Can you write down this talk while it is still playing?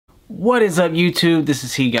What is up, YouTube? This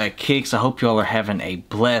is He Got Kicks. I hope y'all are having a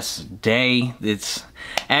blessed day. It's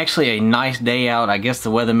actually a nice day out. I guess the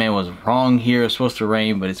weatherman was wrong here. It's supposed to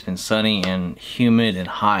rain, but it's been sunny and humid and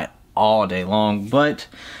hot all day long. But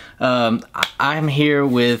I'm here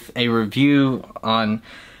with a review on,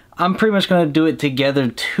 I'm pretty much going to do it together.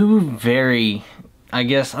 Two very, I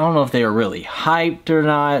guess, I don't know if they are really hyped or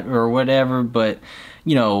not or whatever, but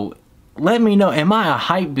you know, let me know, am I a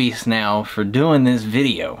hype beast now for doing this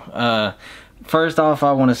video? First off,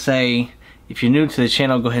 I want to say, if you're new to the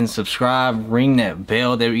channel, go ahead and subscribe, ring that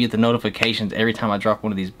bell, there you get the notifications every time I drop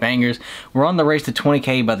one of these bangers. We're on the race to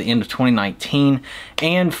 20K by the end of 2019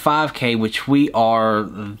 and 5K, which we are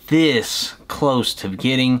this close to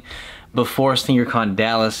getting before SNEAKERHEADS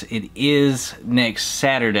Dallas. It is next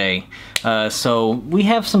Saturday, so we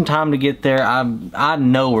have some time to get there. I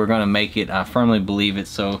know we're gonna make it. I firmly believe it.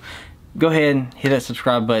 So go ahead and hit that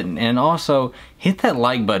subscribe button and also hit that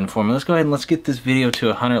like button for me. Let's go ahead and let's get this video to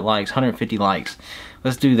 100 likes, 150 likes.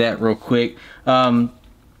 Let's do that real quick. I'm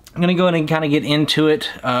gonna go ahead and kind of get into it.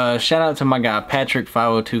 Shout out to my guy Patrick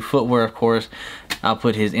 502 Footwear, of course. I'll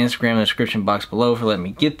put his Instagram in the description box below for letting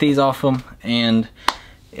me get these off him, and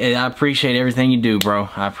I appreciate everything you do, bro.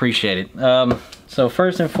 I appreciate it. So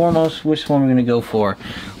first and foremost, which one we're gonna go for?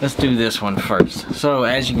 Let's do this one first. So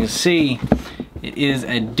as you can see, it is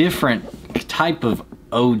a different type of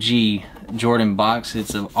OG Jordan box.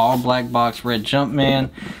 It's an all black box, red Jumpman,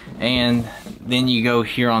 and then you go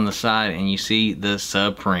here on the side and you see the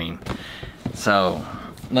Supreme. So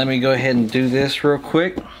let me go ahead and do this real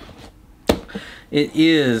quick. It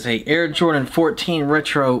is a Air Jordan 14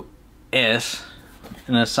 Retro S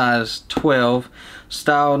in a size 12,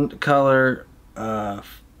 style color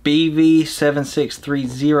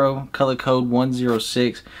BV7630, color code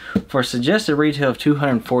 106, for a suggested retail of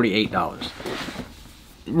 $248.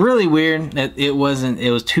 Really weird that it was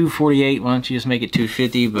 $248. Why don't you just make it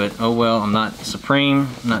 $250? But oh well, I'm not Supreme,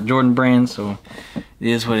 I'm not Jordan brand, so it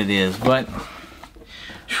is what it is. But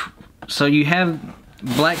so you have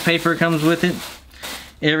black paper comes with it,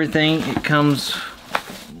 everything. It comes,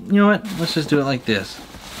 you know what, let's just do it like this.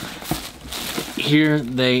 Here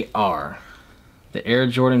they are, the Air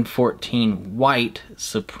Jordan 14 White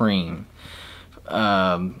Supreme.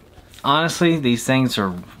 Honestly, these things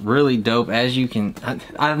are really dope. As you can,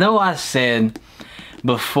 I know I said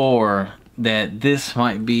before that this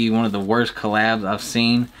might be one of the worst collabs I've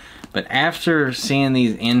seen, but after seeing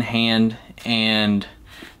these in hand and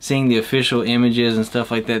seeing the official images and stuff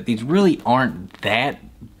like that, these really aren't that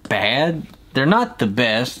bad. They're not the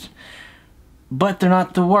best, but they're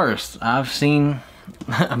not the worst. I've seen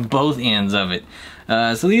both ends of it.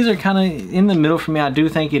 So these are kind of in the middle for me. I do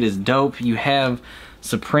think it is dope. You have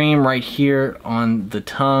Supreme right here on the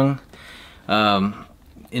tongue,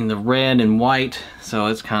 in the red and white, so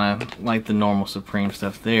it's kind of like the normal Supreme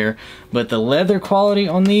stuff there. But the leather quality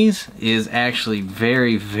on these is actually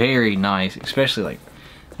very, very nice, especially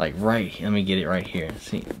like right, let me get it right here.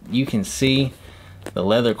 See, you can see the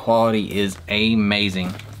leather quality is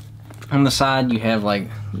amazing. On the side you have like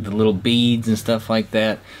the little beads and stuff like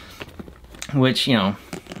that, which, you know,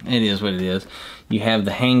 it is what it is. You have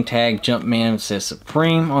the hang tag Jumpman, it says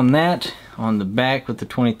Supreme on that. On the back with the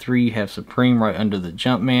 23 you have Supreme right under the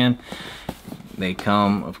Jumpman. They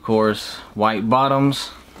come, of course, white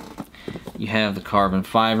bottoms. You have the carbon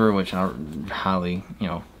fiber, which I highly, you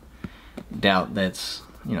know, doubt that's,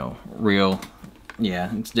 you know, real.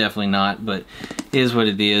 Yeah, it's definitely not, but it is what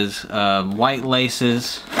it is. White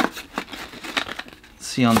laces.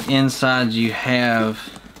 See, on the inside you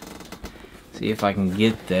have, see if I can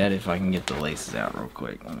get that, if I can get the laces out real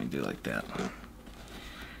quick. Let me do like that.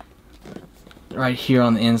 Right here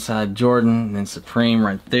on the inside, Jordan, and then Supreme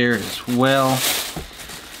right there as well.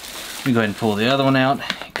 Let me go ahead and pull the other one out.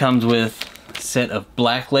 It comes with a set of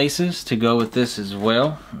black laces to go with this as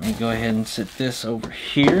well. Let me go ahead and set this over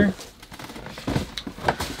here.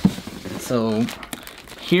 So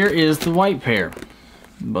here is the white pair,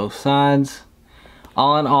 both sides.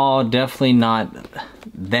 All in all, definitely not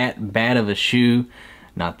that bad of a shoe.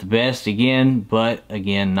 Not the best again, but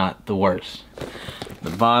again, not the worst.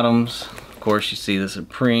 The bottoms, of course, you see the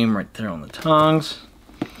Supreme right there on the tongues.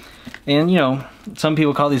 And you know, some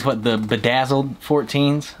people call these what, the bedazzled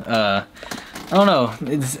 14s. I don't know,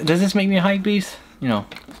 does this make me a hype beast? You know,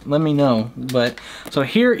 let me know. But so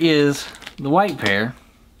here is the white pair,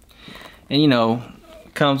 and you know,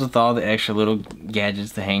 comes with all the extra little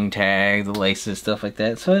gadgets, the hang tag, the laces, stuff like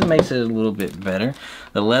that, so it makes it a little bit better.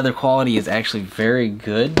 The leather quality is actually very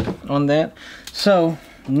good on that. So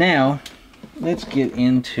now let's get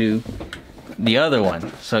into the other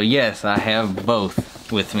one. So yes, I have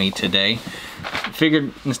both with me today.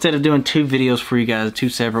 figured instead of doing 2 videos for you guys, 2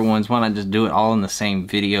 separate ones, why not just do it all in the same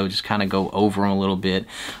video, just kind of go over them a little bit.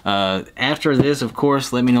 After this, of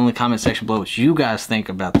course, let me know in the comment section below what you guys think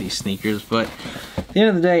about these sneakers, but at the end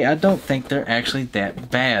of the day, I don't think they're actually that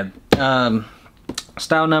bad.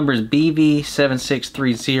 Style number is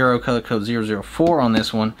BV7630, color code 004 on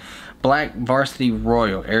this one. Black Varsity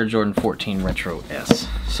Royal Air Jordan 14 Retro S.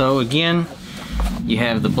 So again, you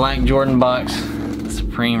have the black Jordan box, the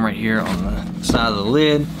Supreme right here on the side of the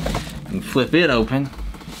lid. You can flip it open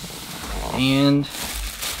and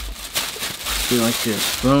do like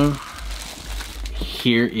this, boom.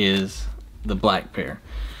 Here is the black pair.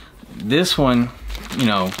 This one, you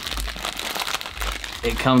know,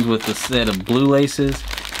 it comes with a set of blue laces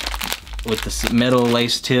with the metal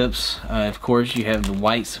lace tips. Of course, you have the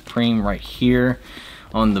white Supreme right here.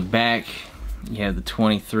 On the back, you have the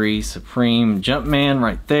 23 Supreme Jumpman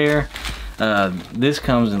right there. This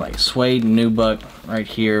comes in like suede nubuck right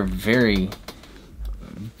here. Very,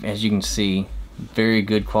 as you can see, very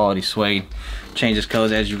good quality suede. Changes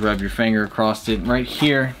colors as you rub your finger across it. Right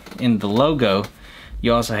here in the logo,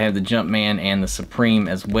 you also have the Jumpman and the Supreme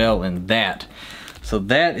as well in that. So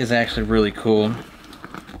that is actually really cool.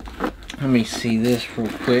 Let me see this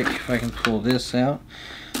real quick, if I can pull this out.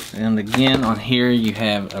 And again, on here you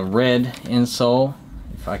have a red insole,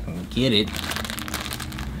 if I can get it.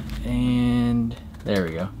 And there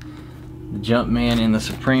we go. The Jumpman and the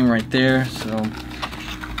Supreme right there. So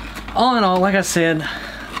all in all, like I said,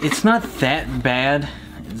 it's not that bad.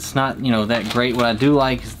 It's not, you know, that great. What I do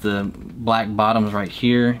like is the black bottoms right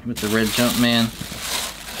here with the red Jumpman.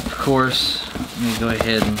 Of course, let me go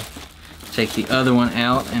ahead and take the other one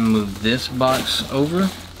out and move this box over.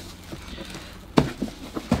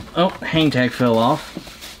 Oh, hang tag fell off.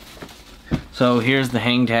 So here's the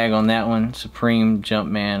hang tag on that one. Supreme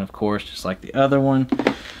Jumpman, of course, just like the other one.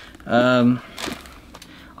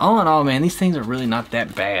 All in all, man, these things are really not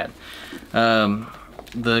that bad.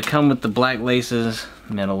 They come with the black laces,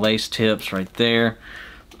 metal lace tips right there.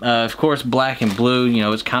 Of course, black and blue, you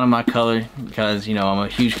know, it's kind of my color because, you know, I'm a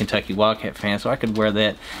huge Kentucky Wildcat fan, so I could wear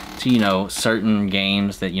that to, you know, certain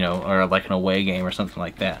games that, you know, are like an away game or something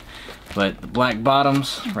like that. But the black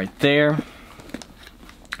bottoms right there.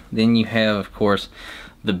 Then you have, of course,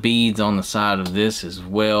 the beads on the side of this as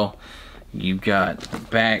well. You've got the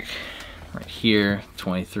back right here,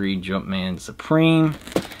 23 Jumpman Supreme.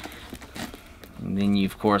 And then you,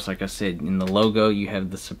 of course, like I said, in the logo, you have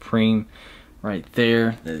the Supreme right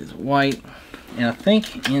there that is white. And I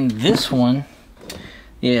think in this one,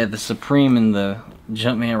 yeah, the Supreme and the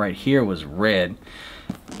Jumpman right here was red.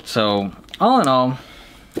 So all in all,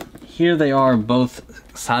 here they are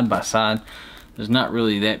both side by side. There's not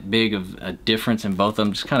really that big of a difference in both of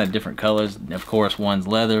them, just kind of different colors. Of course, one's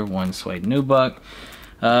leather, one's suede nubuck.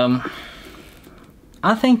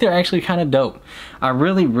 I think they're actually kind of dope. I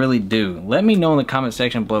really, really do. Let me know in the comment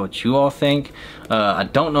section below what you all think. I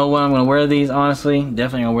don't know when I'm going to wear these, honestly.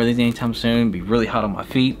 Definitely going to wear these anytime soon. Be really hot on my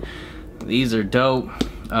feet. These are dope.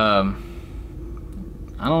 I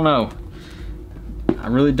don't know. I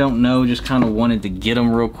really don't know. Just kind of wanted to get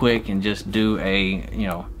them real quick and just do a, you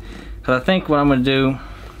know. Because I think what I'm going to do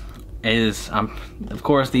is, of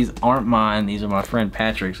course, these aren't mine. These are my friend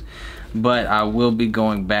Patrick's. But I will be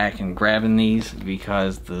going back and grabbing these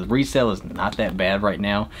because the resale is not that bad right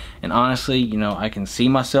now. And honestly, you know, I can see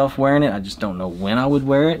myself wearing it. I just don't know when I would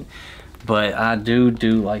wear it. But I do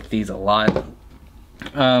like these a lot.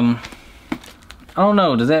 I don't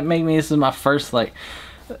know. Does that make me, this is my first like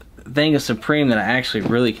thing of Supreme that I actually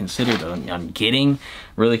really considered on getting,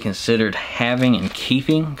 really considered having and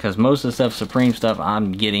keeping. Because most of the stuff, Supreme stuff,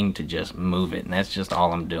 I'm getting to just move it. And that's just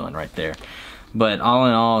all I'm doing right there. But all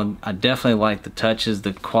in all, I definitely like the touches,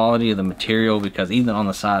 the quality of the material, because even on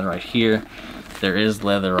the side right here, there is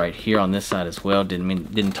leather right here on this side as well.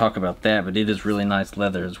 Didn't talk about that, but it is really nice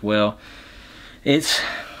leather as well. It's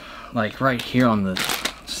like right here on the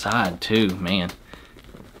side too, man.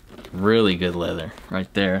 Really good leather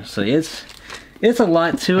right there. So it's a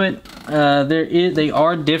lot to it. They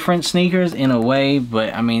are different sneakers in a way,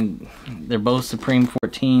 but I mean, they're both Supreme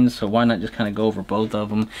 14s, so why not just kind of go over both of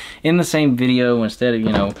them in the same video instead of,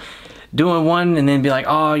 you know, doing one and then be like,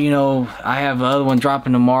 oh, you know, I have the other one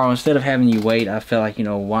dropping tomorrow. Instead of having you wait, I felt like, you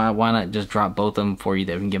know, why not just drop both of them for you,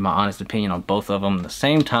 that we can get my honest opinion on both of them at the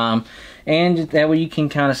same time, and that way you can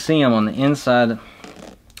kind of see them on the inside.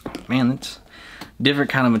 Man, it's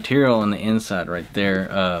different kind of material on the inside right there,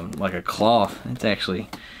 like a cloth. It's actually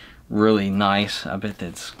really nice. I bet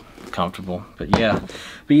that's comfortable. But yeah,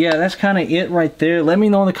 that's kind of it right there. Let me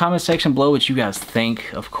know in the comment section below what you guys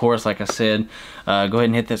think. Of course, like I said, go ahead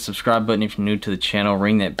and hit that subscribe button if you're new to the channel.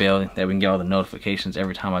 Ring that bell that we can get all the notifications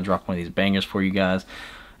every time I drop one of these bangers for you guys.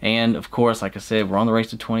 And of course, like I said, we're on the race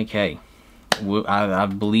to 20K. I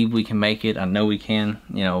believe we can make it. I know we can,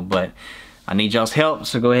 you know, but I need y'all's help.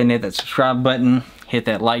 So go ahead and hit that subscribe button, hit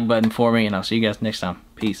that like button for me, and I'll see you guys next time.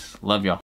 Peace. Love y'all.